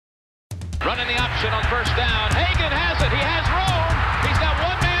Running the option on first down. Hagan has it. He has room. He's got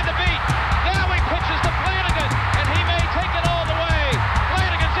one man to beat. Now he pitches to Flanagan, and he may take it all the way.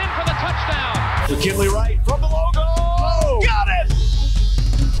 Flanagan's in for the touchdown. McKinley Wright from the logo. Oh, got it!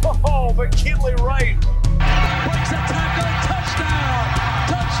 Oh, McKinley Wright. Breaks a tackle. Touchdown.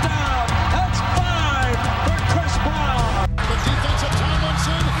 Touchdown. That's 5 for Chris Brown. The defense of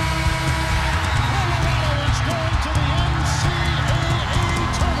Tomlinson. Colorado is going to the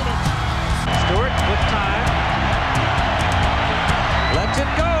NCAA tournament. Stewart with time. Lets it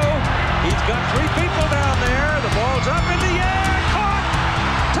go. He's got 3 people down there. The ball's up in the air. Caught.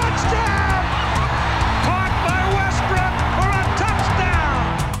 Touchdown. Caught by Westbrook for a touchdown.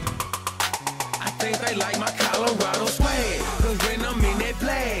 I think they like my Colorado swag. Cause when I'm in that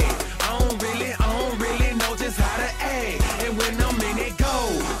play, I don't really know just how to act. And when I'm in it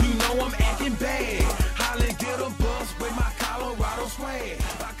go, you know I'm acting bad. Holland get a bus with my Colorado swag.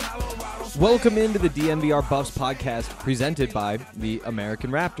 Welcome into the DNVR Buffs podcast presented by the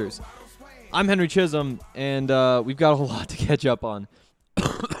American Raptors. I'm Henry Chisholm, and we've got a lot to catch up on.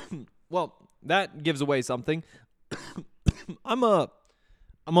 Well, that gives away something. I'm a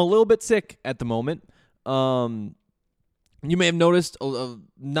little bit sick at the moment. You may have noticed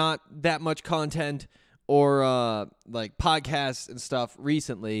not that much content or like podcasts and stuff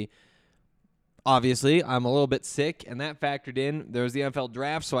recently. Obviously, I'm a little bit sick, and that factored in. There was the NFL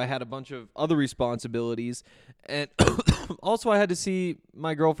draft, so I had a bunch of other responsibilities. And also, I had to see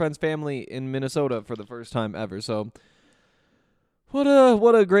my girlfriend's family in Minnesota for the first time ever. So what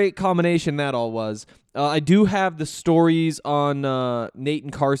a great combination that all was. I do have the stories on Nate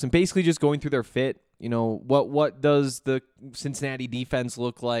and Carson, basically just going through their fit. You know, what does the Cincinnati defense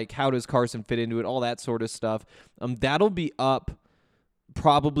look like? How does Carson fit into it? All that sort of stuff. That'll be up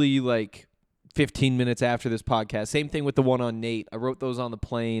probably like 15 minutes after this podcast. Same thing with the one on Nate. I wrote those on the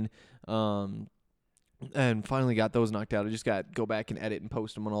plane and finally got those knocked out. I just got to go back and edit and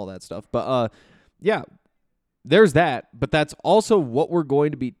post them and all that stuff. But yeah, there's that. But that's also what we're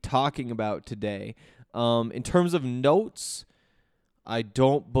going to be talking about today. In terms of notes, I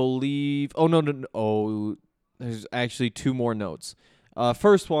don't believe... Oh, no. Oh, there's actually 2 more notes.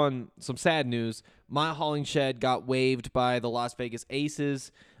 First one, some sad news. Maya Hollingshed got waived by the Las Vegas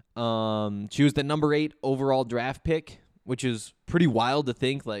Aces. She was the number 8 overall draft pick, which is pretty wild to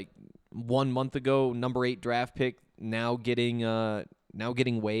think. Like 1 month ago, number 8 draft pick now getting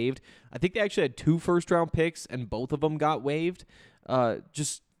waived. I think they actually had 2 first-round picks, and both of them got waived.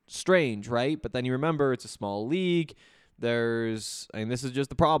 Just strange, right? But then you remember it's a small league. This is just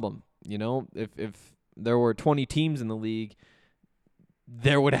the problem. You know, if there were 20 teams in the league,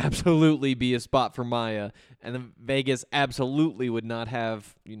 there would absolutely be a spot for Maya, and then Vegas absolutely would not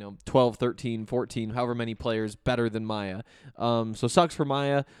have, 12, 13, 14, however many players better than Maya. So sucks for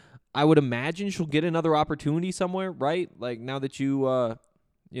Maya. I would imagine she'll get another opportunity somewhere, right? Like now that you're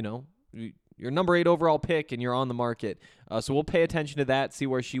number 8 overall pick and you're on the market. So we'll pay attention to that, see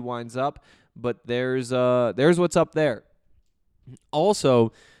where she winds up. But there's what's up there.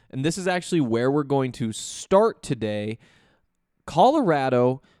 Also, and this is actually where we're going to start today,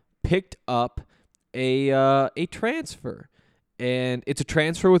 Colorado picked up a transfer, and it's a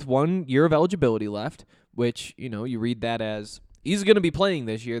transfer with 1 year of eligibility left, which, you read that as he's going to be playing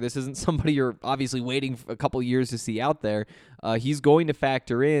this year. This isn't somebody you're obviously waiting for a couple years to see out there. He's going to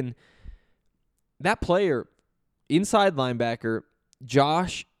factor in that player, inside linebacker,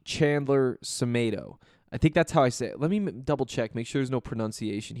 Josh Candler-Semedo. I think that's how I say it. Let me double check, make sure there's no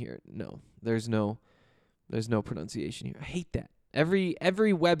pronunciation here. No, there's no pronunciation here. I hate that. Every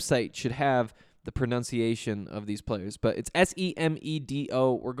website should have the pronunciation of these players, but it's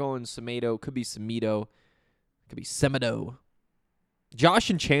Semedo. We're going Semedo. Could be Semedo. Could be Semedo. Josh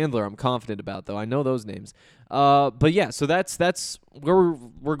and Chandler, I'm confident about, though. I know those names. But yeah, so that's where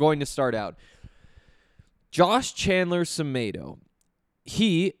we're going to start out. Josh Candler-Semedo.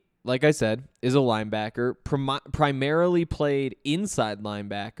 He, like I said, is a linebacker. Primarily played inside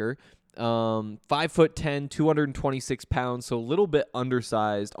linebacker. 5'10", 226 pounds, so a little bit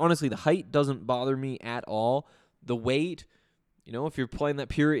undersized. Honestly, the height doesn't bother me at all. The weight, if you're playing that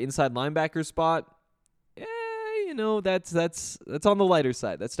pure inside linebacker spot, that's on the lighter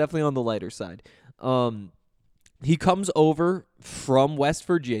side. That's definitely on the lighter side. He comes over from West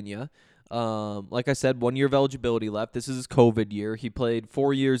Virginia. Like I said, 1 year of eligibility left. This is his COVID year. He played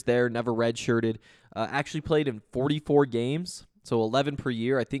 4 years there, never redshirted. Actually played in 44 games. So 11 per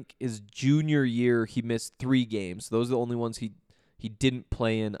year. I think his junior year he missed 3 games. Those are the only ones he didn't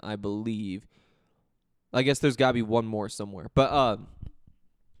play in, I believe. I guess there's got to be one more somewhere. But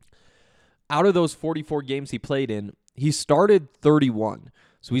out of those 44 games he played in, he started 31.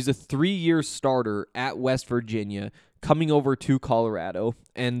 So he's a 3-year starter at West Virginia, coming over to Colorado.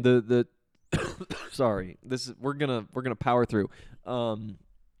 And the sorry, we're gonna power through.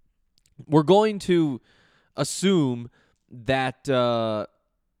 We're going to assume that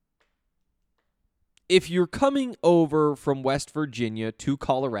if you're coming over from West Virginia to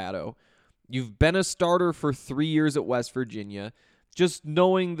Colorado, you've been a starter for 3 years at West Virginia. Just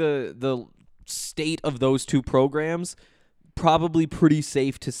knowing the state of those two programs, probably pretty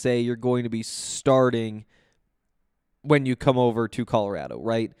safe to say you're going to be starting when you come over to Colorado,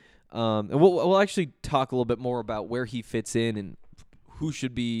 right? And we'll actually talk a little bit more about where he fits in and who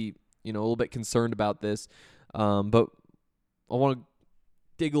should be, a little bit concerned about this. But I want to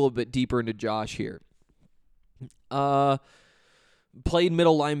dig a little bit deeper into Josh here. Played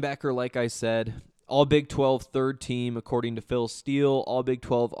middle linebacker, like I said. All Big 12 third team, according to Phil Steele. All Big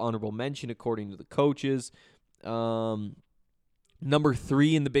 12 honorable mention, according to the coaches. Number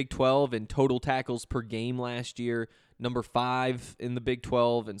 3 in the Big 12 in total tackles per game last year. Number 5 in the Big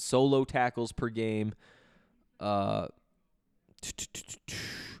 12 in solo tackles per game.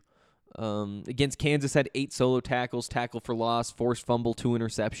 Against Kansas, had 8 solo tackles, tackle for loss, forced fumble, 2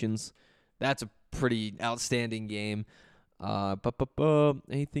 interceptions. That's a pretty outstanding game.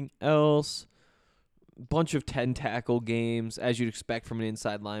 Anything else? Bunch of 10 tackle games, as you'd expect from an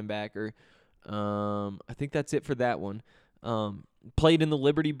inside linebacker. I think that's it for that one. Played in the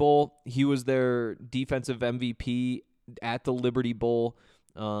Liberty Bowl. He was their defensive MVP at the Liberty Bowl.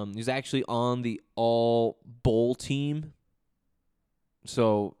 He was actually on the all-bowl team.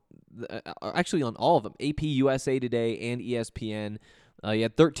 So, actually on all of them. AP, USA Today, and ESPN. He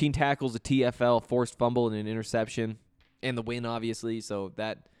had 13 tackles, a TFL, forced fumble, and an interception. And the win, obviously, so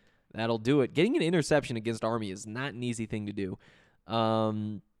that'll do it. Getting an interception against Army is not an easy thing to do.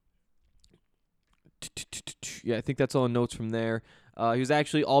 Yeah, I think that's all notes from there. He was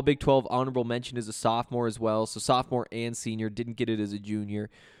actually all Big 12 honorable mention as a sophomore as well. So sophomore and senior, didn't get it as a junior.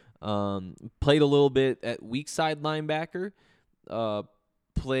 Played a little bit at weak side linebacker.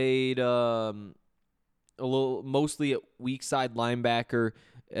 Played mostly at weak side linebacker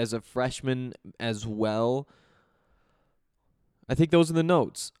as a freshman as well. I think those are the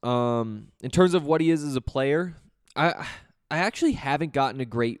notes. In terms of what he is as a player, I actually haven't gotten a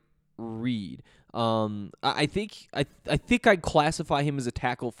great read. I think I'd classify him as a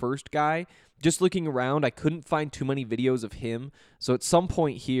tackle first guy. Just looking around, I couldn't find too many videos of him. So at some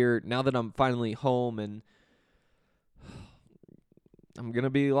point here, now that I'm finally home and I'm gonna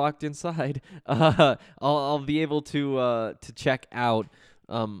be locked inside, I'll be able to check out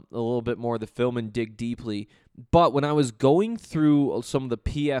a little bit more of the film and dig deeply. But when I was going through some of the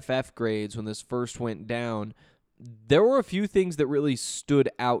PFF grades when this first went down, there were a few things that really stood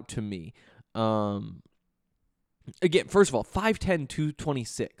out to me. Again, first of all, 5'10",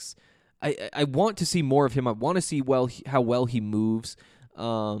 226. I want to see more of him. I want to see how well he moves.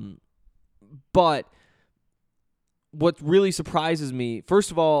 But what really surprises me,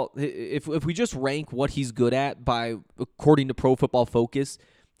 first of all, if we just rank what he's good at according to Pro Football Focus,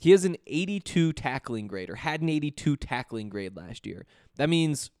 he has an 82 tackling grade, or had an 82 tackling grade last year. That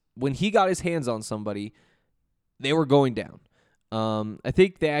means when he got his hands on somebody, they were going down. I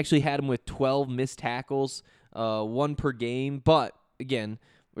think they actually had him with 12 missed tackles, 1 per game. But, again,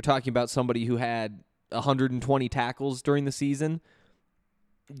 we're talking about somebody who had 120 tackles during the season.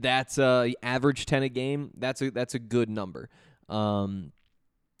 That's average 10 a game. That's a good number. So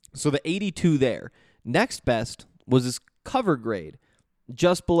the 82 there. Next best was his cover grade,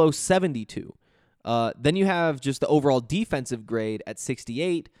 just below 72. Then you have just the overall defensive grade at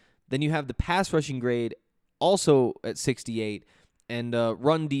 68. Then you have the pass rushing grade also at 68, and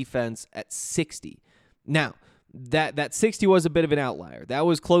run defense at 60. Now, that 60 was a bit of an outlier. That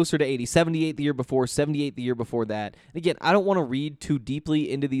was closer to 80. 78 the year before, 78 the year before that. And again, I don't want to read too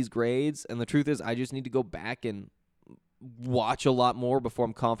deeply into these grades, and the truth is I just need to go back and watch a lot more before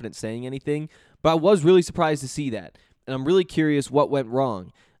I'm confident saying anything. But I was really surprised to see that, and I'm really curious what went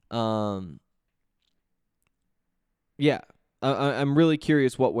wrong. I'm really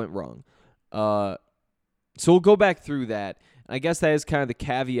curious what went wrong. So we'll go back through that. I guess that is kind of the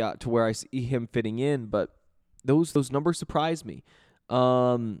caveat to where I see him fitting in, but those numbers surprised me.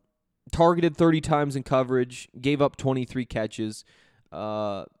 Targeted 30 times in coverage, gave up 23 catches,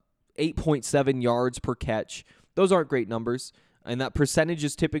 8.7 yards per catch. Those aren't great numbers, and that percentage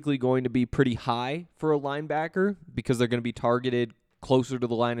is typically going to be pretty high for a linebacker because they're going to be targeted closer to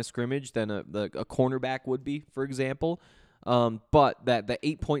the line of scrimmage than a cornerback would be, for example. But the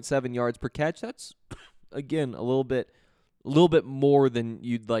 8.7 yards per catch, that's again a little bit more than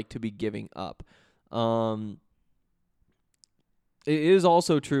you'd like to be giving up. It is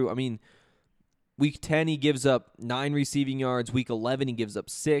also true. I mean, week 10, he gives up 9 receiving yards. Week 11, he gives up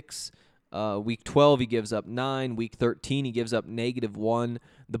 6. Week 12, he gives up 9. Week 13, he gives up -1.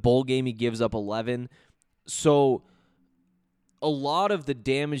 The bowl game, he gives up 11. So a lot of the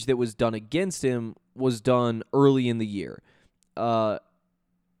damage that was done against him was done early in the year.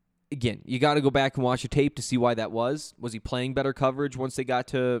 Again, you got to go back and watch the tape to see why that was. Was he playing better coverage once they got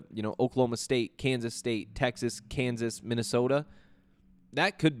to, Oklahoma State, Kansas State, Texas, Kansas, Minnesota?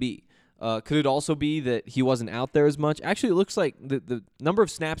 That could be. Could it also be that he wasn't out there as much? Actually, it looks like the number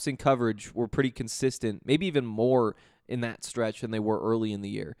of snaps in coverage were pretty consistent, maybe even more in that stretch than they were early in the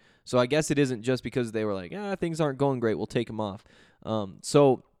year. So I guess it isn't just because they were like, things aren't going great, we'll take him off.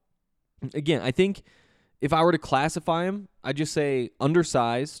 So, again, I think if I were to classify him, I'd just say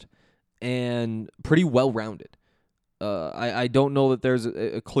undersized and pretty well-rounded. I don't know that there's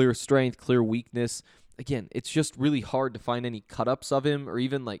a clear strength, clear weakness. Again, it's just really hard to find any cut-ups of him or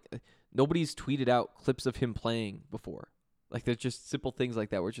even, nobody's tweeted out clips of him playing before. There's just simple things like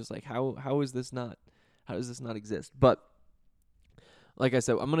that where it's just how does this not exist? But like I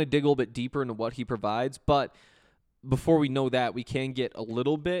said, I'm going to dig a little bit deeper into what he provides, but before we know that, we can get a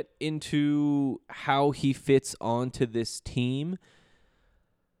little bit into how he fits onto this team.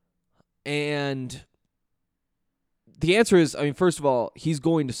 And the answer is, first of all, he's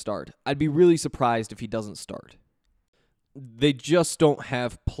going to start. I'd be really surprised if he doesn't start. They just don't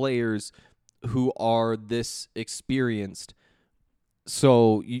have players who are this experienced.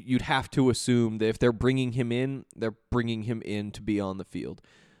 So you'd have to assume that if they're bringing him in, they're bringing him in to be on the field.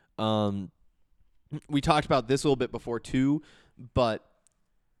 We talked about this a little bit before too, but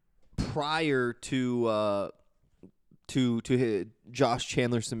prior to Josh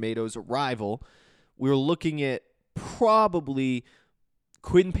Candler-Semedo's arrival, we were looking at probably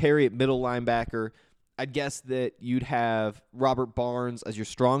Quinn Perry at middle linebacker. I'd guess that you'd have Robert Barnes as your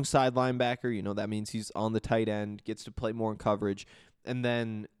strong side linebacker. That means he's on the tight end, gets to play more in coverage. And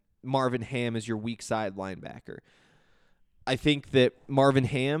then Marvin Ham as your weak side linebacker. I think that Marvin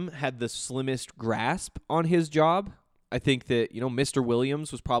Ham had the slimmest grasp on his job. I think that, Mr.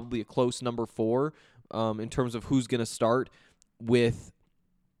 Williams was probably a close number 4 in terms of who's going to start with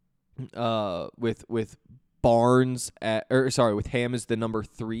Barnes with Ham as the number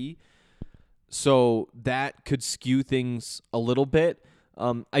 3. So that could skew things a little bit.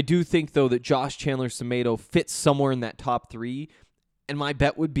 I do think, though, that Josh Candler-Semedo fits somewhere in that top 3, and my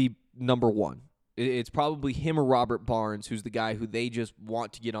bet would be number 1. It's probably him or Robert Barnes, who's the guy who they just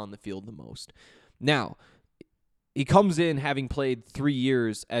want to get on the field the most. Now, he comes in having played 3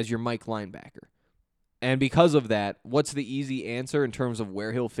 years as your Mike linebacker. And because of that, what's the easy answer in terms of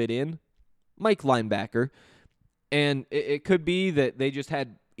where he'll fit in? Mike linebacker. And it could be that they just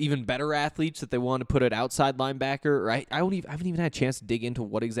had even better athletes that they wanted to put at outside linebacker. Right? I haven't even had a chance to dig into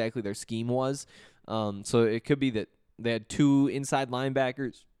what exactly their scheme was. So it could be that they had 2 inside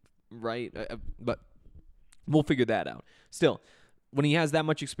linebackers, right? But we'll figure that out. Still, when he has that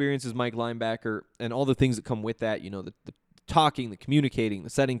much experience as Mike linebacker and all the things that come with that, the talking, the communicating, the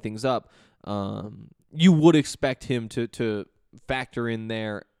setting things up, you would expect him to factor in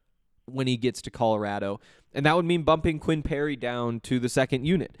there when he gets to Colorado. And that would mean bumping Quinn Perry down to the second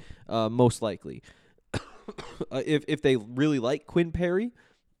unit, most likely. If they really like Quinn Perry,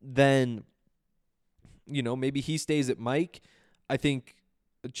 then, maybe he stays at Mike. I think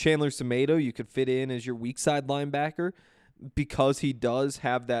Candler-Semedo you could fit in as your weak side linebacker because he does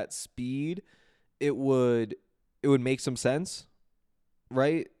have that speed. It would make some sense,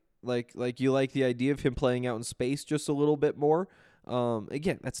 right? Like you like the idea of him playing out in space just a little bit more.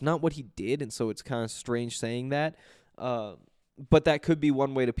 Again, that's not what he did, and so it's kind of strange saying that. But that could be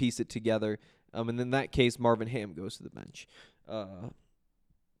one way to piece it together. And in that case, Marvin Ham goes to the bench.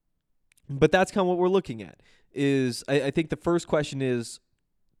 But that's kind of what we're looking at. I think the first question is,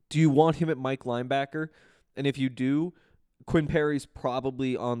 do you want him at Mike linebacker? And if you do, Quinn Perry's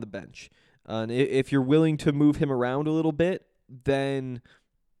probably on the bench. And if you're willing to move him around a little bit, then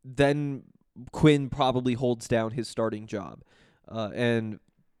Quinn probably holds down his starting job. And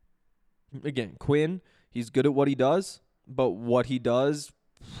again, Quinn, he's good at what he does, but what he does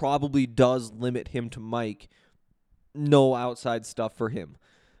probably does limit him to Mike. No outside stuff for him.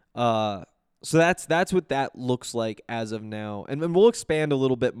 So that's what that looks like as of now. And we'll expand a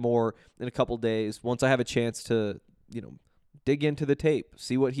little bit more in a couple days once I have a chance to, dig into the tape,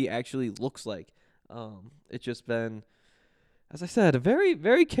 see what he actually looks like. It's just been, as I said, a very,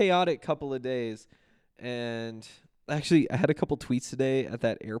 very chaotic couple of days. And actually, I had a couple tweets today at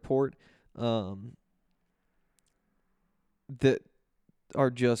that airport that are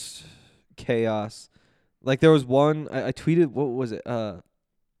just chaos. Like there was one I tweeted. What was it?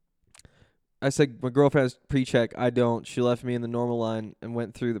 I said my girlfriend has pre-check. I don't. She left me in the normal line and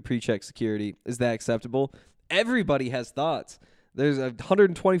went through the pre-check security. Is that acceptable? Everybody has thoughts. There's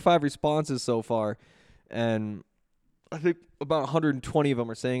 125 responses so far, and I think about 120 of them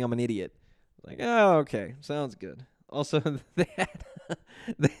are saying I'm an idiot. Like, oh, okay, sounds good. Also,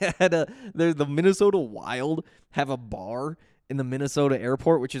 there's the Minnesota Wild have a bar in the Minnesota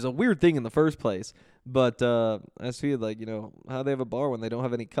airport, which is a weird thing in the first place. But I just feel like, how they have a bar when they don't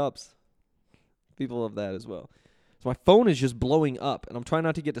have any cups. People love that as well. So my phone is just blowing up, and I'm trying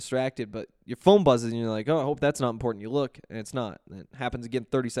not to get distracted, but your phone buzzes, and you're like, oh, I hope that's not important. You look, and it's not. And it happens again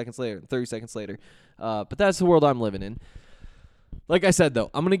 30 seconds later, and 30 seconds later. But that's the world I'm living in. Like I said, though,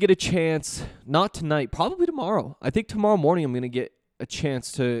 I'm going to get a chance, not tonight, probably tomorrow. I think tomorrow morning I'm going to get a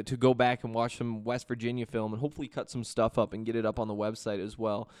chance to go back and watch some West Virginia film and hopefully cut some stuff up and get it up on the website as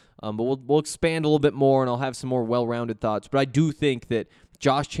well. But we'll expand a little bit more, and I'll have some more well-rounded thoughts. But I do think that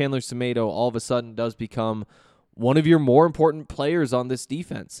Josh Candler-Semedo all of a sudden does become one of your more important players on this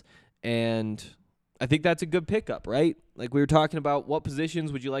defense. And I think that's a good pickup, right? Like we were talking about, what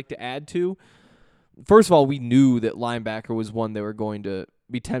positions would you like to add to? First of all, we knew that linebacker was one they were going to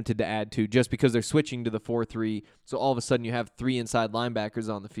be tempted to add to just because they're switching to the 4-3. So all of a sudden you have 3 inside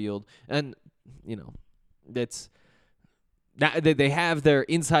linebackers on the field. And, that's they have their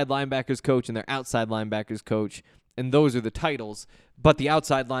inside linebackers coach and their outside linebackers coach, and those are the titles. But the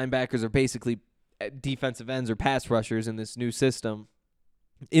outside linebackers are basically defensive ends or pass rushers in this new system.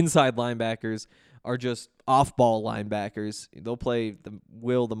 Inside linebackers are just off-ball linebackers. They'll play the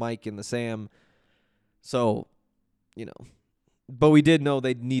Will, the Mike, and the Sam. So, but we did know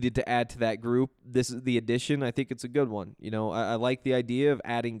they needed to add to that group. This is the addition. I think it's a good one. I like the idea of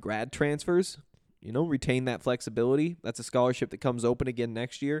adding grad transfers. Retain that flexibility. That's a scholarship that comes open again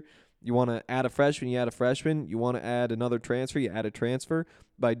next year. You want to add a freshman, you add a freshman. You want to add another transfer, you add a transfer.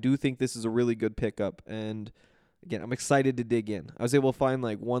 But I do think this is a really good pickup. And, again, I'm excited to dig in. I was able to find,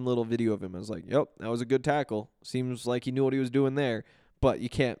 one little video of him. I was like, yep, that was a good tackle. Seems like he knew what he was doing there. But you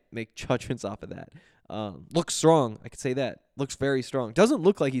can't make judgments off of that. Looks strong. I could say that. Looks very strong. Doesn't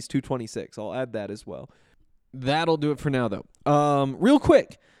look like he's 226. I'll add that as well. That'll do it for now, though. Real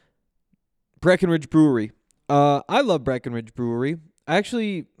quick, Breckenridge Brewery. I love Breckenridge Brewery.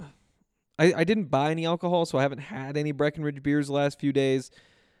 Actually, I didn't buy any alcohol, so I haven't had any Breckenridge beers the last few days.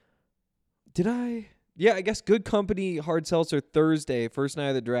 Did I? Yeah, I guess Good Company Hard Seltzer Thursday, first night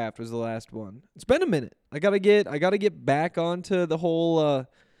of the draft, was the last one. It's been a minute. I gotta get back onto the whole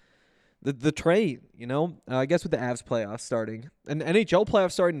the train, I guess with the Avs playoffs starting and NHL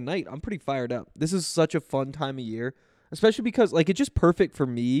playoffs starting tonight, I'm pretty fired up. This is such a fun time of year, especially because it's just perfect for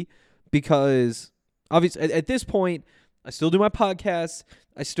me because obviously at this point I still do my podcasts,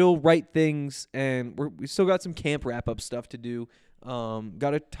 I still write things, and we still got some camp wrap-up stuff to do.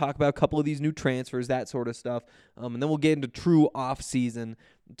 Got to talk about a couple of these new transfers, that sort of stuff, and then we'll get into true off-season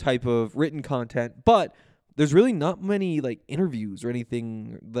type of written content, but there's really not many interviews or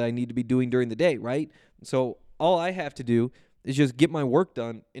anything that I need to be doing during the day, right? So all I have to do is just get my work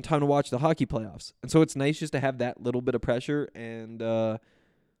done in time to watch the hockey playoffs. And so it's nice just to have that little bit of pressure. And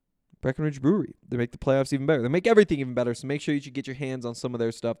Breckenridge Brewery, they make the playoffs even better. They make everything even better. So make sure you should get your hands on some of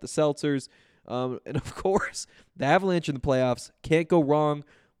their stuff, the seltzers. And of course, the Avalanche in the playoffs. Can't go wrong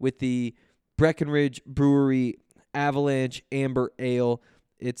with the Breckenridge Brewery Avalanche Amber Ale.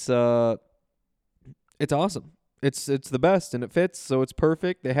 It's awesome. It's the best, and it fits, so it's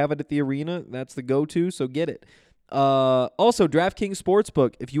perfect. They have it at the arena. That's the go-to, so get it. Also, DraftKings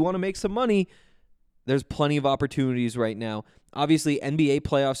Sportsbook. If you want to make some money, there's plenty of opportunities right now. Obviously, NBA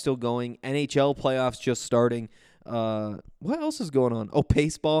playoffs still going. NHL playoffs just starting. What else is going on? Oh,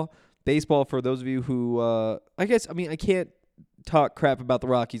 baseball. Baseball, for those of you who, I can't talk crap about the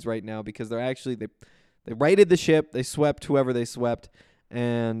Rockies right now because they righted the ship. They swept whoever they swept.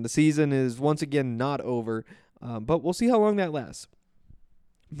 And the season is once again not over, but we'll see how long that lasts.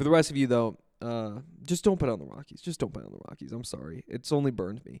 For the rest of you, though, just don't bet on the Rockies. Just don't bet on the Rockies. I'm sorry. It's only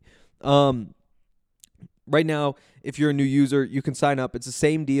burned me. Right now, if you're a new user, you can sign up. It's the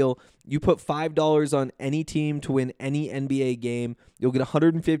same deal. You put $5 on any team to win any NBA game. You'll get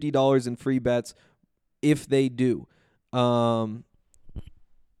 $150 in free bets if they do. Yeah.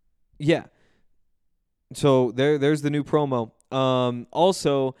 So there's the new promo.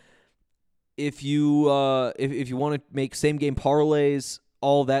 Also, if you want to make same game parlays,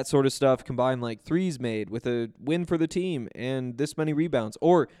 all that sort of stuff, combine threes made with a win for the team and this many rebounds.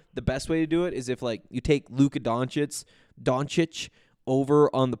 Or the best way to do it is if you take Luka Doncic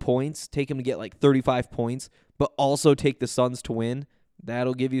over on the points, take him to get 35 points, but also take the Suns to win.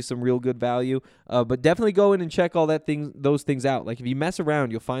 That'll give you some real good value. But definitely go in and check those things out. Like if you mess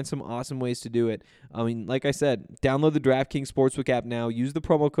around, you'll find some awesome ways to do it. I mean, like I said, download the DraftKings Sportsbook app now. Use the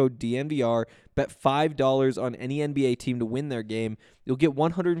promo code DNVR. Bet $5 on any NBA team to win their game. You'll get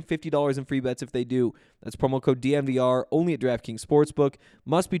 $150 in free bets if they do. That's promo code DNVR only at DraftKings Sportsbook.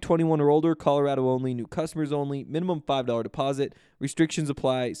 Must be 21 or older. Colorado only. New customers only. Minimum $5 deposit. Restrictions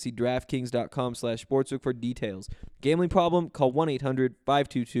apply. See DraftKings.com/sportsbook for details. Gambling problem? Call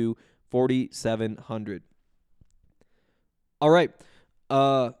 1-800-522-4700. All right.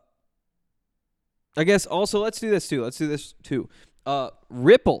 I guess also let's do this too.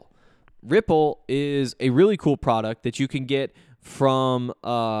 Ripple. Ripple is a really cool product that you can get from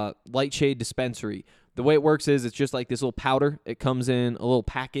Lightshade Dispensary. The way it works is it's just like this little powder. It comes in a little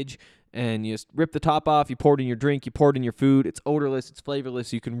package, and you just rip the top off. You pour it in your drink. You pour it in your food. It's odorless. It's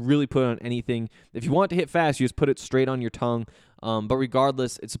flavorless. You can really put it on anything. If you want to hit fast, you just put it straight on your tongue. But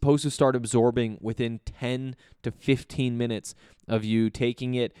regardless, it's supposed to start absorbing within 10 to 15 minutes of you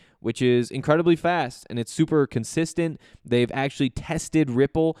taking it, which is incredibly fast, and it's super consistent. They've actually tested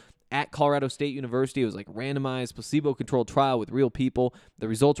Ripple at Colorado State University. It was like a randomized, placebo-controlled trial with real people. The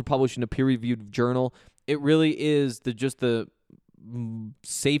results were published in a peer-reviewed journal. It really is just the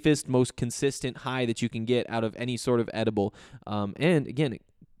safest, most consistent high that you can get out of any sort of edible. And again,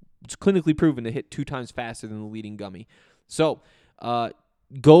 it's clinically proven to hit 2 times faster than the leading gummy. So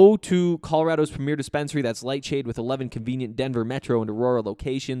go to Colorado's premier dispensary. That's Lightshade, with 11 convenient Denver Metro and Aurora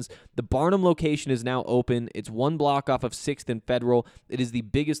locations. The Barnum location is now open. It's 1 block off of 6th and Federal. It is the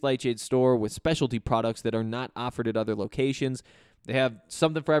biggest Lightshade store with specialty products that are not offered at other locations. They have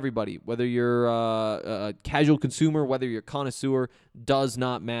something for everybody. Whether you're a casual consumer, whether you're a connoisseur, does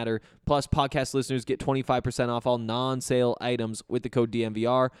not matter. Plus, podcast listeners get 25% off all non-sale items with the code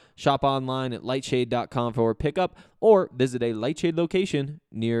DNVR. Shop online at lightshade.com for pickup, or visit a Lightshade location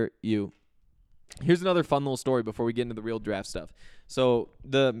near you. Here's another fun little story before we get into the real draft stuff. So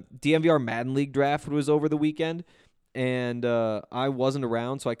the DNVR Madden League draft was over the weekend, and I wasn't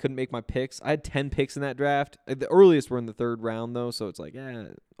around, so I couldn't make my picks. I had 10 picks in that draft. The earliest were in the 3rd round, though, so it's like,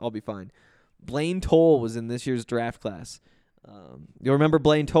 I'll be fine. Blaine Toll was in this year's draft class. You'll remember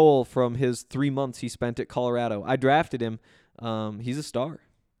Blaine Toll from his 3 months he spent at Colorado. I drafted him. He's a star.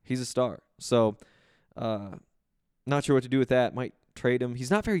 So not sure what to do with that. Might trade him. He's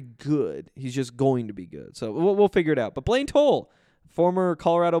not very good. He's just going to be good. So we'll figure it out. But Blaine Toll, former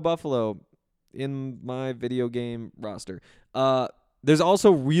Colorado Buffalo, in my video game roster. There's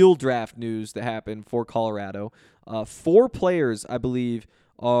also real draft news that happened for Colorado. 4 players, I believe,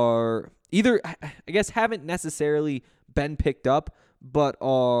 are either, I guess, haven't necessarily been picked up, but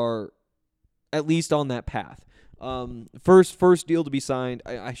are at least on that path. First deal to be signed.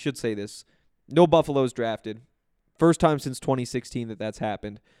 I should say this. No Buffaloes drafted. First time since 2016 that's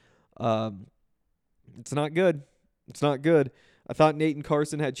happened. It's not good. I thought Nate and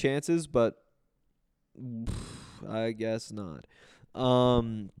Carson had chances, but I guess not.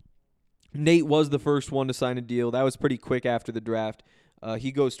 Nate was the first one to sign a deal. That was pretty quick after the draft.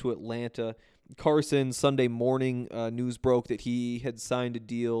 He goes to Atlanta. Carson, Sunday morning, news broke that he had signed a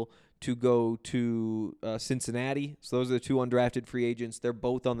deal to go to Cincinnati. So those are the 2 undrafted free agents. They're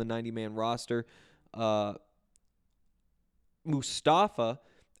both on the 90-man roster. Mustafa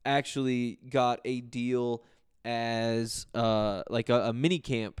actually got a deal as like a mini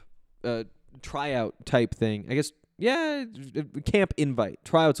camp tryout type thing. I guess, camp invite.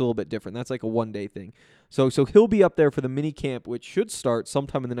 Tryout's a little bit different. That's like a 1-day thing. So he'll be up there for the mini camp, which should start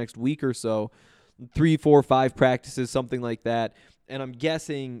sometime in the next week or so. 3, 4, 5 practices, something like that. And I'm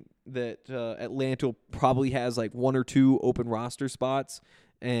guessing that Atlanta probably has like 1 or 2 open roster spots,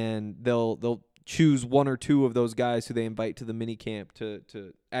 and they'll choose 1 or 2 of those guys who they invite to the mini camp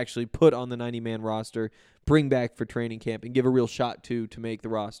to actually put on the 90-man roster, bring back for training camp, and give a real shot to make the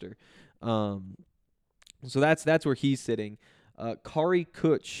roster. So that's where he's sitting. Kari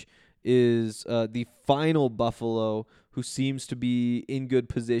Kutch is the final Buffalo who seems to be in good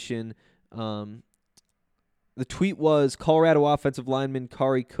position. The tweet was, Colorado offensive lineman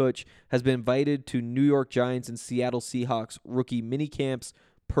Kari Kutch has been invited to New York Giants and Seattle Seahawks rookie minicamps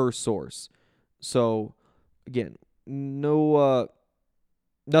per source. So, again, nothing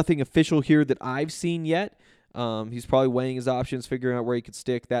official here that I've seen yet. He's probably weighing his options, figuring out where he could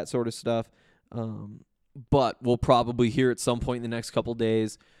stick, that sort of stuff. But we'll probably hear at some point in the next couple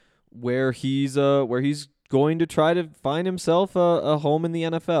days where he's going to try to find himself a home in the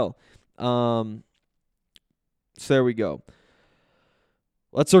NFL. So there we go.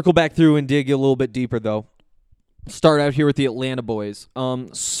 Let's circle back through and dig a little bit deeper, though. Start out here with the Atlanta boys.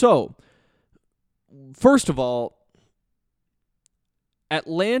 So, first of all,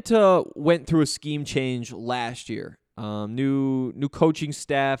 Atlanta went through a scheme change last year. New coaching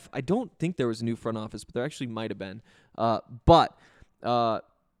staff. I don't think there was a new front office, but there actually might have been. But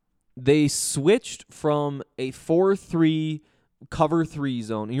they switched from a 4-3 cover 3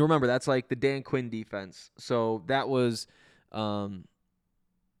 zone. And you remember, that's like the Dan Quinn defense. So that was, like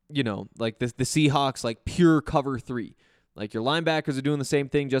the Seahawks, like pure cover 3. Like your linebackers are doing the same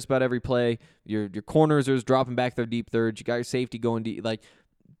thing just about every play. Your corners are dropping back their deep thirds. You got your safety going deep. Like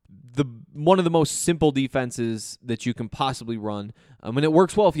one of the most simple defenses that you can possibly run. And it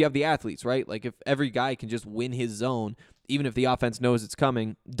works well if you have the athletes, right? Like if every guy can just win his zone, even if the offense knows it's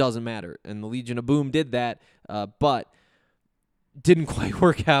coming, doesn't matter. And the Legion of Boom did that, but didn't quite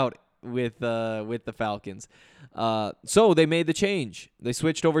work out with the Falcons. So they made the change. They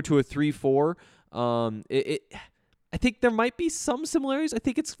switched over to a 3-4. I think there might be some similarities. I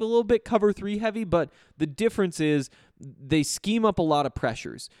think it's a little bit cover 3 heavy, but the difference is they scheme up a lot of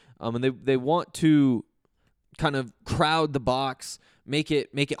pressures. And they want to kind of crowd the box, make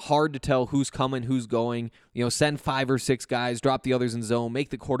it hard to tell who's coming, who's going. Send 5 or 6 guys, drop the others in zone, make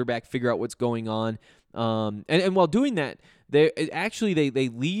the quarterback figure out what's going on. And while doing that, they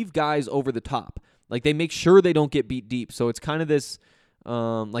leave guys over the top. Like they make sure they don't get beat deep. So it's kind of this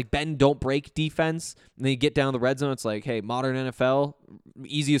like bend don't break defense. And then you get down the red zone, it's like, hey, modern NFL,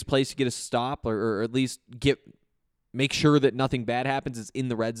 easiest place to get a stop or at least make sure that nothing bad happens is in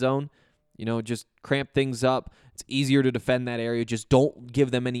the red zone. Just cramp things up. It's easier to defend that area. Just don't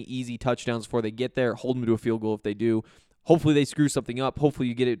give them any easy touchdowns before they get there. Hold them to a field goal if they do. Hopefully they screw something up. Hopefully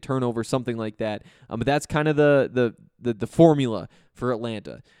you get a turnover, something like that. But that's kind of the formula for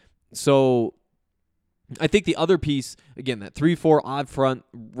Atlanta. So I think the other piece, again, that 3-4 odd front,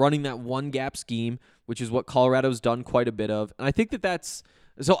 running that one gap scheme, which is what Colorado's done quite a bit of. And I think that's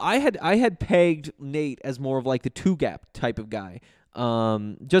so I had pegged Nate as more of like the 2-gap type of guy.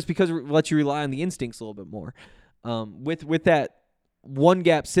 Just because it lets you rely on the instincts a little bit more. With that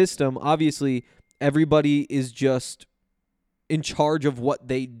 1-gap system, obviously everybody is just in charge of what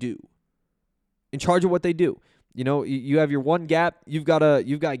they do. You have your 1 gap, you've got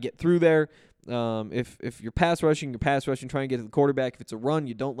to get through there. If you're pass rushing, trying to get to the quarterback. If it's a run,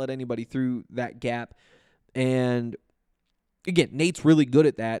 you don't let anybody through that gap. And again, Nate's really good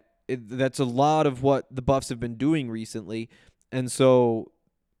at that. That's a lot of what the Buffs have been doing recently. And so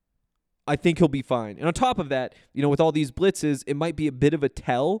I think he'll be fine. And on top of that, with all these blitzes, it might be a bit of a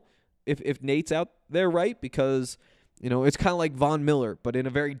tell if Nate's out there, right? Because, it's kind of like Von Miller, but in a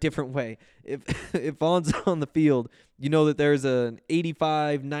very different way. If Von's on the field, that there's an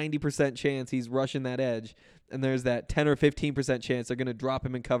 85, 90% chance he's rushing that edge, and there's that 10 or 15% chance they're going to drop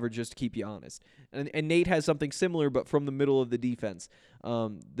him in coverage just to keep you honest. And Nate has something similar, but from the middle of the defense.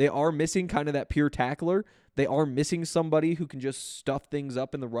 They are missing kind of that pure tackler. They are missing somebody who can just stuff things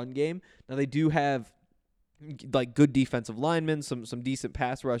up in the run game. Now, they do have like good defensive linemen, some decent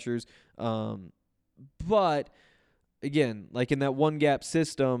pass rushers, but again, like in that 1-gap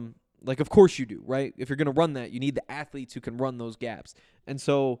system, like of course you do, right? If you're going to run that, you need the athletes who can run those gaps. And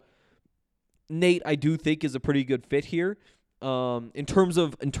so Nate, I do think, is a pretty good fit here. In terms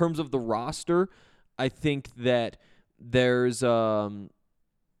of the roster, I think that there's a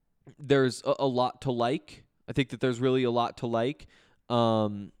lot to like. I think that there's really a lot to like.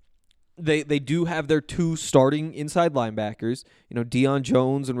 They do have their 2 starting inside linebackers. Deion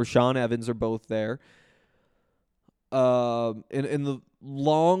Jones and Rashaan Evans are both there. In the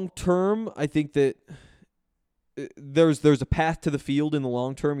long term, I think that there's a path to the field in the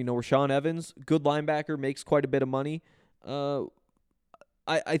long term. Rashaan Evans, good linebacker, makes quite a bit of money.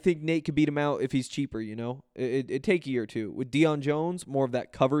 I think Nate could beat him out if he's cheaper. It'd take a year or two. With Deion Jones, more of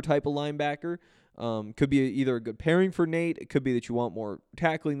that cover type of linebacker, could be either a good pairing for Nate. It could be that you want more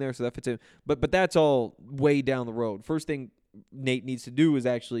tackling there, so that fits in. But that's all way down the road. First thing Nate needs to do is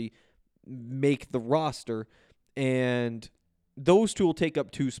actually make the roster. And those 2 will take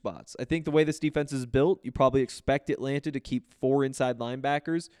up 2 spots. I think the way this defense is built, you probably expect Atlanta to keep 4 inside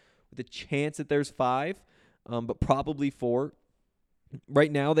linebackers with a chance that there's 5, but probably 4. Right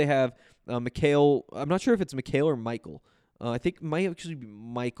now they have Mikhail. I'm not sure if it's Mikhail or Michael. I think it might actually be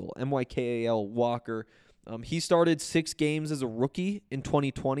Michael, Mykal Walker. He started 6 games as a rookie in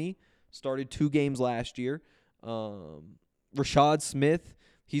 2020, started 2 games last year. Rashad Smith,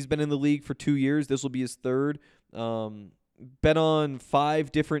 he's been in the league for 2 years. This will be his 3rd. Been on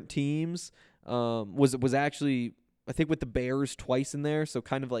 5 different teams. Was actually, I think, with the Bears twice in there, so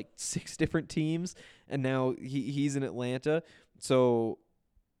kind of like 6 different teams. And now he's in Atlanta. So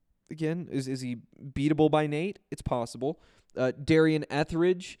again, is he beatable by Nate? It's possible. Darian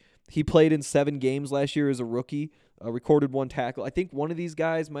Etheridge, he played in 7 games last year as a rookie. recorded 1 tackle. I think one of these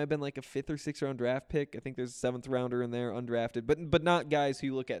guys might have been like a 5th or 6th round draft pick. I think there's a 7th rounder in there, undrafted, but not guys who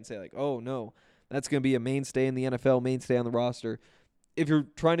you look at and say like, oh no, that's going to be a mainstay in the NFL, mainstay on the roster. If you're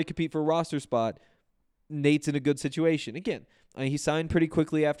trying to compete for a roster spot, Nate's in a good situation. Again, he signed pretty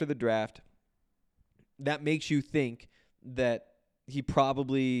quickly after the draft. That makes you think that he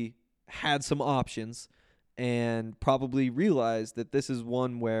probably had some options and probably realized that this is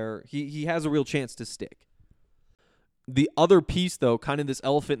one where he has a real chance to stick. The other piece, though, kind of this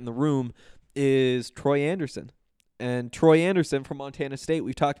elephant in the room, is Troy Anderson. And Troy Anderson from Montana State,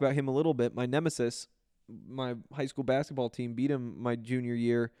 we've talked about him a little bit. My nemesis, my high school basketball team beat him my junior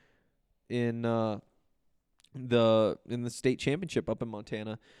year in the state championship up in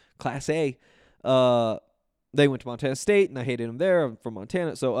Montana, Class A. They went to Montana State, and I hated him there. I'm from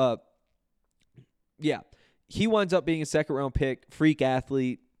Montana. So, yeah, he winds up being a 2nd-round pick, freak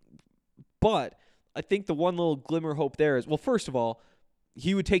athlete. But I think the one little glimmer of hope there is, well, first of all,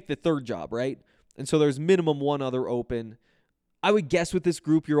 he would take the 3rd job, right? And so there's minimum 1 other open. I would guess with this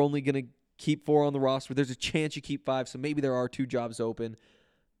group you're only going to keep 4 on the roster. There's a chance you keep 5, so maybe there are 2 jobs open.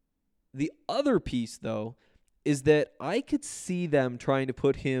 The other piece, though, is that I could see them trying to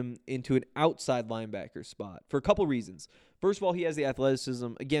put him into an outside linebacker spot for a couple reasons. First of all, he has the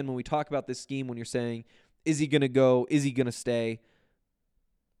athleticism. Again, when we talk about this scheme, when you're saying, is he going to go? Is he going to stay?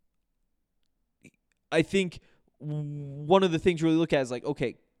 I think one of the things you really look at is like,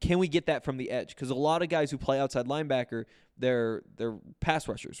 okay, can we get that from the edge? Because a lot of guys who play outside linebacker, they're pass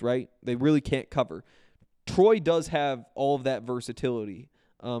rushers, right? They really can't cover. Troy does have all of that versatility.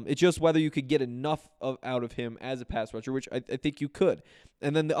 It's just whether you could get enough out of him as a pass rusher, which I think you could.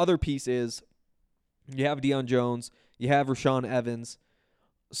 And then the other piece is you have Deion Jones, you have Rashaan Evans.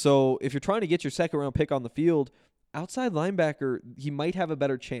 So if you're trying to get your 2nd-round pick on the field, outside linebacker, he might have a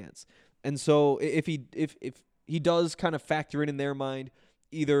better chance. And so if he does kind of factor in their mind,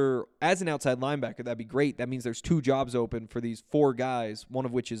 either as an outside linebacker, that'd be great. That means there's 2 jobs open for these 4 guys, one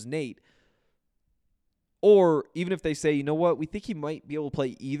of which is Nate. Or even if they say, you know what, we think he might be able to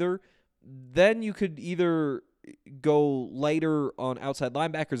play either, then you could either go lighter on outside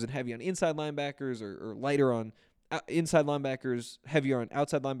linebackers and heavy on inside linebackers, or lighter on inside linebackers, heavier on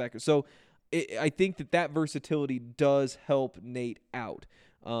outside linebackers. So I think that versatility does help Nate out.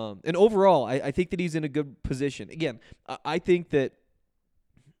 And overall, I think that he's in a good position. Again, I think that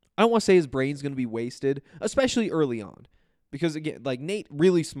I don't want to say his brain's going to be wasted, especially early on. Because, again, like Nate,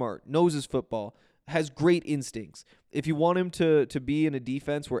 really smart, knows his football, has great instincts. If you want him to be in a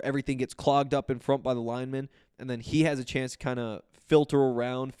defense where everything gets clogged up in front by the linemen, and then he has a chance to kind of filter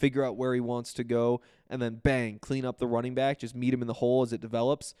around, figure out where he wants to go, and then bang, clean up the running back, just meet him in the hole as it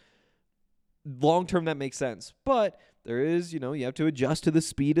develops. Long term, that makes sense. But there is, you have to adjust to the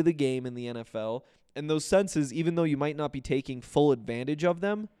speed of the game in the NFL. And those senses, even though you might not be taking full advantage of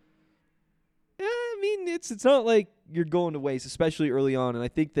them, it's not like you're going to waste, especially early on. And I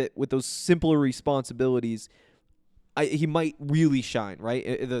think that with those simpler responsibilities, he might really shine, right?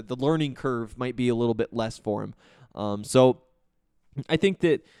 The learning curve might be a little bit less for him. So I think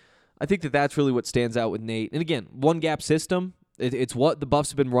that that's really what stands out with Nate. And again, 1-gap system. It's what the Buffs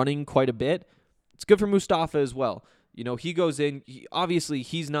have been running quite a bit. It's good for Mustafa as well. He goes in. Obviously,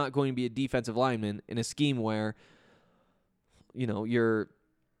 he's not going to be a defensive lineman in a scheme where,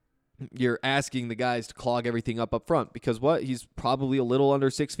 you're asking the guys to clog everything up front, because he's probably a little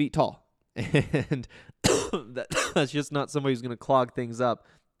under 6 feet tall, and that's just not somebody who's going to clog things up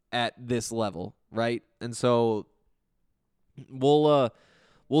at this level, right? And so we'll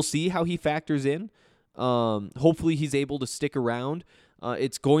see how he factors in. Hopefully he's able to stick around.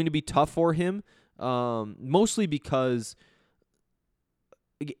 It's going to be tough for him, mostly because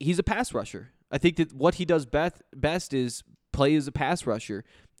he's a pass rusher. I think that what he does best is play as a pass rusher.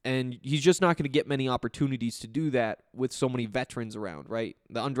 And he's just not going to get many opportunities to do that with so many veterans around, right?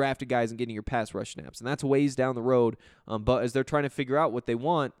 The undrafted guys and getting your pass rush snaps. And that's ways down the road. But as they're trying to figure out what they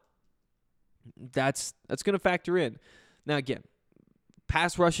want, that's going to factor in. Now, again,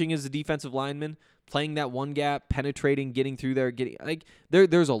 pass rushing as a defensive lineman, playing that 1-gap, penetrating, getting through there,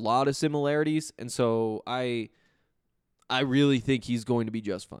 there's a lot of similarities. And so I really think he's going to be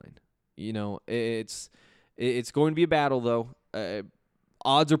just fine. It's going to be a battle, though.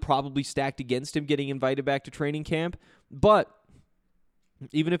 Odds are probably stacked against him getting invited back to training camp. But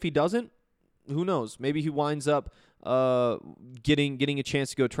even if he doesn't, who knows? Maybe he winds up getting a chance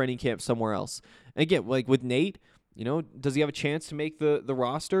to go training camp somewhere else. And again, like with Nate, does he have a chance to make the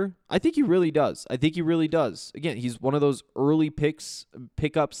roster? I think he really does. Again, he's one of those early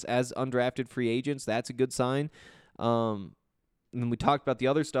pickups as undrafted free agents. That's a good sign. And then we talked about the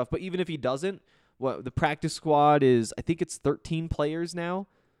other stuff. But even if he doesn't, the practice squad is, I think it's 13 players now.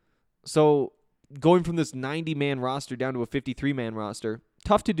 So going from this 90-man roster down to a 53-man roster,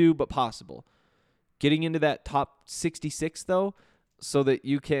 tough to do, but possible. Getting into that top 66, though, so that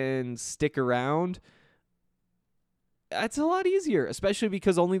you can stick around, that's a lot easier, especially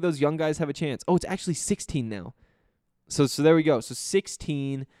because only those young guys have a chance. Oh, it's actually 16 now. So there we go. So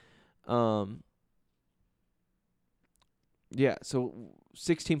 16. Yeah, so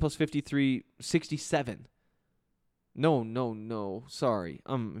 16 plus 53, 67. No. Sorry.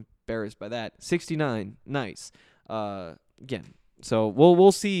 I'm embarrassed by that. 69. Nice. Again, so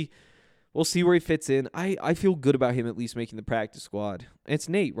we'll see. We'll see where he fits in. I feel good about him at least making the practice squad. It's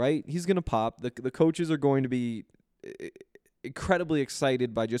Nate, right? He's going to pop. The coaches are going to be incredibly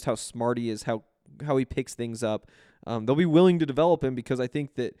excited by just how smart he is, how he picks things up. They'll be willing to develop him because I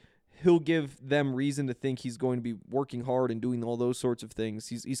think that he'll give them reason to think he's going to be working hard and doing all those sorts of things.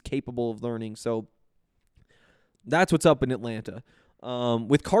 He's capable of learning. So that's what's up in Atlanta.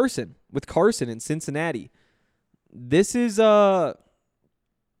 With Carson in Cincinnati, this is a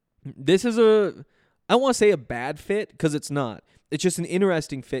I don't want to say a bad fit because it's not. It's just an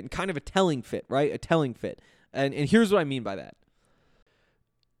interesting fit and kind of a telling fit, right? A telling fit. And here's what I mean by that.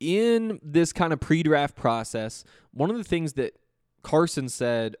 In this kind of pre-draft process, one of the things that Carson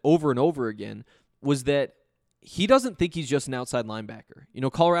said over and over again was that he doesn't think he's just an outside linebacker. You know,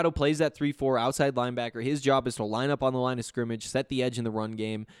 Colorado plays that 3-4 outside linebacker. His job is to line up on the line of scrimmage, set the edge in the run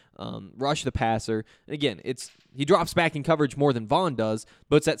game, rush the passer. And again, he drops back in coverage more than Vaughn does,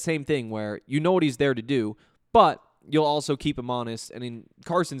 but it's that same thing where you know what he's there to do, but you'll also keep him honest. And in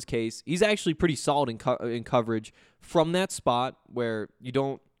Carson's case, he's actually pretty solid in coverage from that spot where you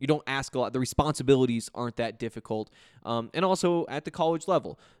don't ask a lot. The responsibilities aren't that difficult. And also at the college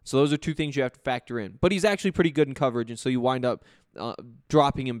level. So those are two things you have to factor in. But he's actually pretty good in coverage, and so you wind up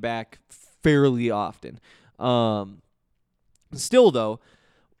dropping him back fairly often. Still, though,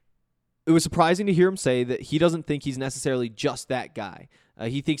 it was surprising to hear him say that he doesn't think he's necessarily just that guy.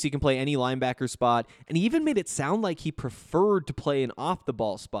 He thinks he can play any linebacker spot, and he even made it sound like he preferred to play an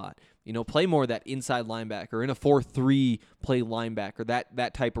off-the-ball spot. You know, play more of that inside linebacker, in a 4-3 play linebacker,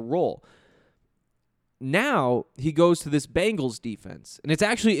 that type of role. Now he goes to this Bengals defense, and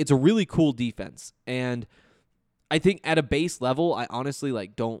it's a really cool defense. And I think at a base level, I honestly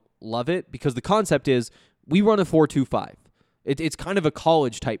don't love it because the concept is we run a 4-2-5. It's kind of a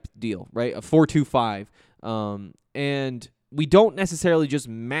college type deal, right? A 4-2-5, and we don't necessarily just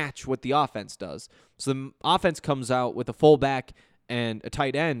match what the offense does. So the offense comes out with a fullback and a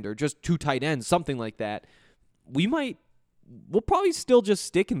tight end, or just two tight ends, something like that. We'll probably still just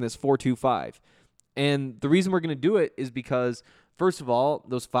stick in this 4-2-5. And the reason we're going to do it is because, first of all,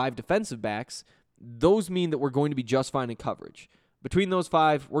 those 5 defensive backs, those mean that we're going to be just fine in coverage. Between those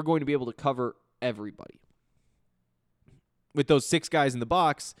 5, we're going to be able to cover everybody. With those 6 guys in the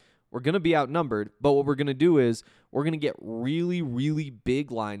box, we're going to be outnumbered, but what we're going to do is we're going to get really, really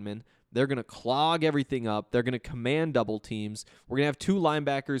big linemen. They're going to clog everything up. They're going to command double teams. We're going to have 2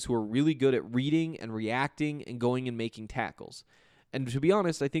 linebackers who are really good at reading and reacting and going and making tackles. And to be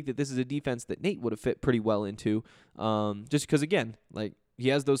honest, I think that this is a defense that Nate would have fit pretty well into, just because, again, he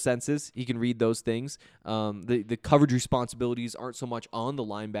has those senses. He can read those things. The coverage responsibilities aren't so much on the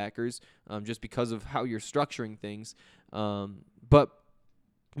linebackers just because of how you're structuring things. But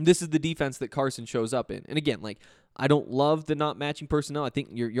this is the defense that Carson shows up in. And again, I don't love the not matching personnel. I think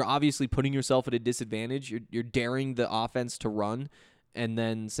you're obviously putting yourself at a disadvantage. You're daring the offense to run and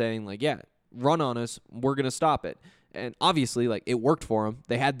then saying run on us. We're going to stop it. And obviously it worked for them.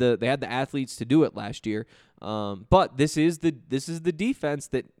 They had the athletes to do it last year. But this is the defense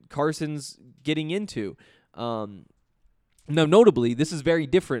that Carson's getting into. Now notably, this is very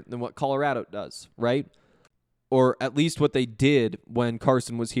different than what Colorado does, right? Or at least what they did when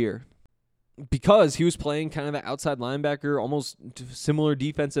Carson was here. Because he was playing kind of an outside linebacker, almost similar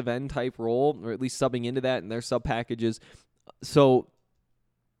defensive end type role, or at least subbing into that in their sub packages. So,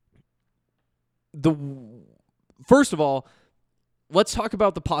 first of all, let's talk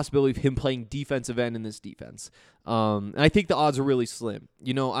about the possibility of him playing defensive end in this defense. And I think the odds are really slim.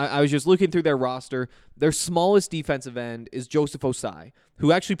 You know, I was just looking through their roster. Their smallest defensive end is Joseph Osai,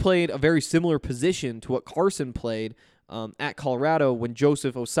 who actually played a very similar position to what Carson played at Colorado when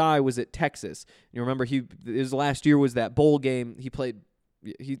Joseph Osai was at Texas. You remember his last year was that bowl game. He played.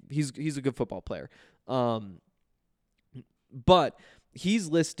 He's a good football player. But he's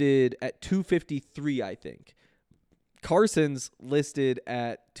listed at 253, I think. Carson's listed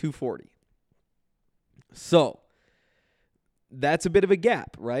at 240. So that's a bit of a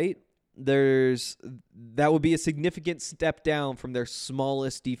gap, right? That would be a significant step down from their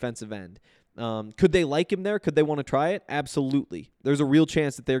smallest defensive end. Could they like him there? Could they want to try it? Absolutely. There's a real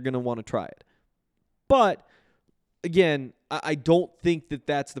chance that they're going to want to try it. But again, I don't think that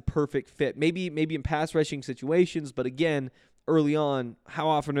that's the perfect fit. Maybe in pass rushing situations, but again, early on, how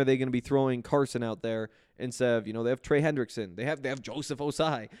often are they going to be throwing Carson out there instead of, they have Trey Hendrickson, they have Joseph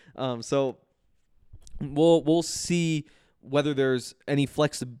Osai. So we'll see whether there's any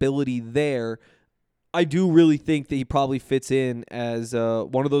flexibility there. I do really think that he probably fits in as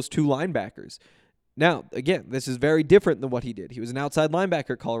one of those two linebackers. Now, again, this is very different than what he did. He was an outside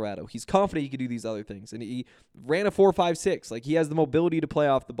linebacker at Colorado. He's confident he could do these other things. And he ran a 4.56. Like, he has the mobility to play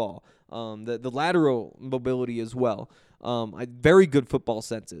off the ball, the lateral mobility as well. Very good football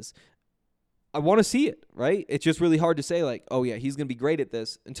senses. I want to see it, right? It's just really hard to say, like, oh, yeah, he's going to be great at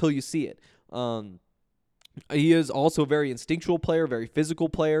this until you see it. He is also a very instinctual player, very physical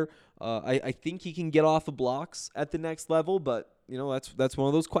player. I think he can get off the blocks at the next level, but, that's one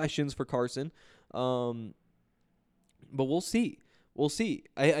of those questions for Carson. But we'll see.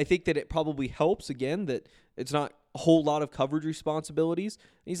 I think that it probably helps, again, that it's not a whole lot of coverage responsibilities.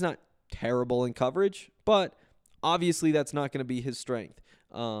 He's not terrible in coverage, but obviously that's not going to be his strength.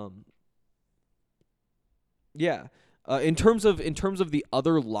 In terms of the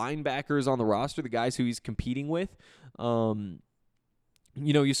other linebackers on the roster, the guys who he's competing with, you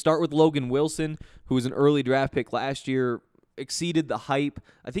start with Logan Wilson, who was an early draft pick last year, exceeded the hype.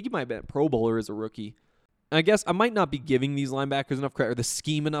 I think he might have been a Pro Bowler as a rookie. I guess I might not be giving these linebackers enough credit, or the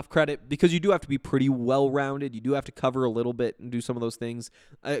scheme enough credit, because you do have to be pretty well-rounded. You do have to cover a little bit and do some of those things.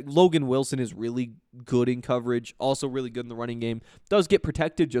 Logan Wilson is really good in coverage, also really good in the running game. Does get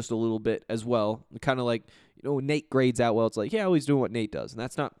protected just a little bit as well. Kind of like, when Nate grades out well, it's like, yeah, well, he's doing what Nate does. And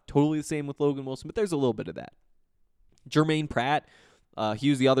that's not totally the same with Logan Wilson, but there's a little bit of that. Jermaine Pratt, he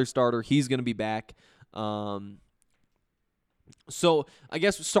was the other starter. He's going to be back. So I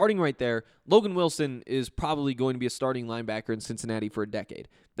guess starting right there, Logan Wilson is probably going to be a starting linebacker in Cincinnati for a decade.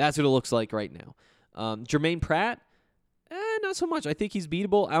 That's what it looks like right now. Jermaine Pratt, not so much. I think he's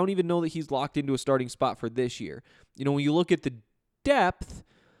beatable. I don't even know that he's locked into a starting spot for this year. When you look at the depth,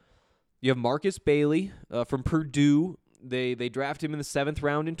 you have Marcus Bailey from Purdue. They drafted him in the 7th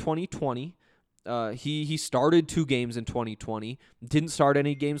round in 2020. He started 2 games in 2020. Didn't start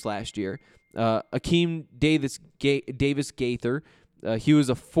any games last year. Akeem Davis Gaither, he was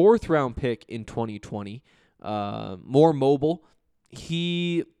a 4th round pick in 2020. More mobile.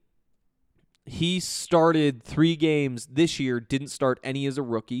 He started 3 games this year. Didn't start any as a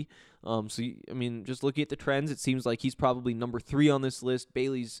rookie. Just looking at the trends, it seems like he's probably number 3 on this list.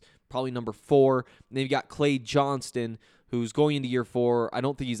 Bailey's probably number 4. And then you've got Clay Johnston, who's going into year 4. I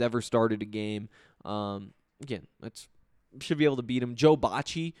don't think he's ever started a game. Again, should be able to beat him. Joe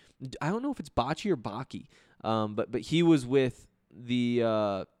Bocci, I don't know if it's Bocci or Baki, but he was with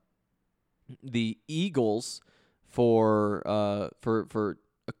the Eagles for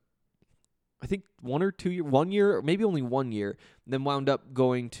I think 1 or 2 years, 1 year, or maybe only 1 year, then wound up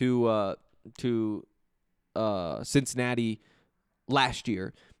going to Cincinnati last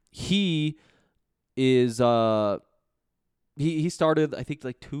year. He is he started, I think,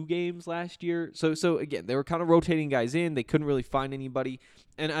 like 2 games last year. So again, they were kind of rotating guys in. They couldn't really find anybody,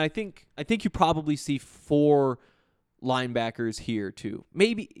 and I think you probably see 4 linebackers here too.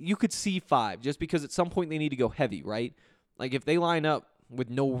 Maybe you could see 5, just because at some point they need to go heavy, right? Like if they line up with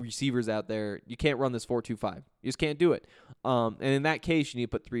no receivers out there, you can't run this 4-2-5. You just can't do it. And in that case, you need to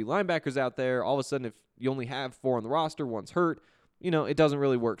put 3 linebackers out there. All of a sudden, if you only have 4 on the roster, one's hurt, it doesn't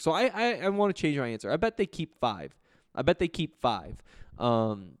really work. So I want to change my answer. I bet they keep 5.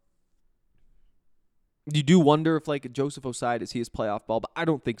 You do wonder if, like, Joseph Osai, does he his playoff ball? But I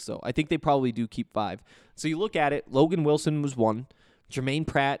don't think so. I think they probably do keep 5. So you look at it, Logan Wilson was 1. Jermaine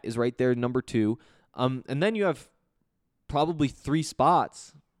Pratt is right there, number 2. And then you have probably 3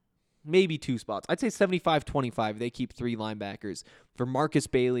 spots, maybe 2 spots. I'd say 75-25. They keep 3 linebackers for Marcus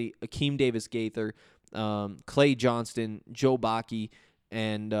Bailey, Akeem Davis Gaither, Clay Johnston, Joe Baki,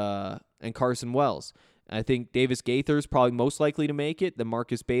 and Carson Wells. I think Davis Gaither is probably most likely to make it, then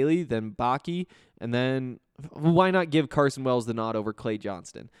Marcus Bailey, then Baki, and then why not give Carson Wells the nod over Clay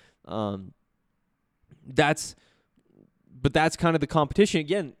Johnston? That's kind of the competition.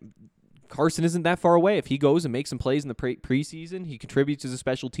 Again, Carson isn't that far away. If he goes and makes some plays in the preseason, he contributes as a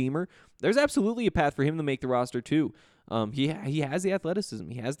special teamer. There's absolutely a path for him to make the roster too. He has the athleticism.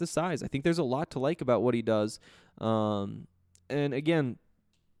 He has the size. I think there's a lot to like about what he does. And again,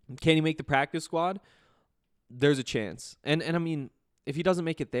 can he make the practice squad? There's a chance. And I mean, if he doesn't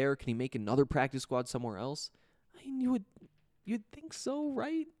make it there, can he make another practice squad somewhere else? I mean, you'd think so,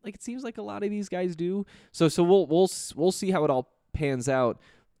 right? Like, it seems like a lot of these guys do. So we'll see how it all pans out.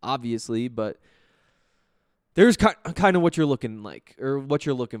 obviously, but there's kind of what you're looking like or what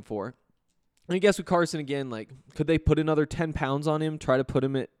you're looking for. And I guess with Carson again, like, could they put another 10 pounds on him, try to put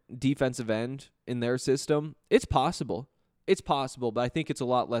him at defensive end in their system? It's possible. It's possible, but I think it's a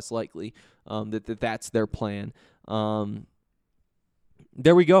lot less likely that's their plan.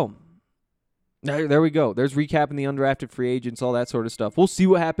 There we go. There we go. There's recapping the undrafted free agents, all that sort of stuff. We'll see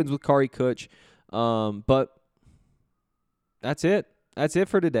what happens with Kari Kutch. But that's it. That's it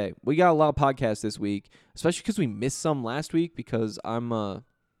for today. We got a lot of podcasts this week, especially because we missed some last week because of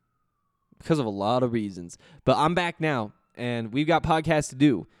a lot of reasons. But I'm back now, and we've got podcasts to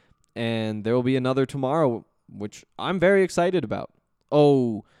do. And there will be another tomorrow, which I'm very excited about.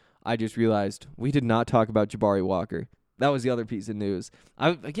 Oh, I just realized we did not talk about Jabari Walker. That was the other piece of news.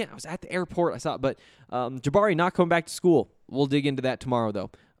 I was at the airport. I saw it. But Jabari not coming back to school. We'll dig into that tomorrow,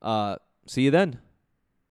 though. See you then.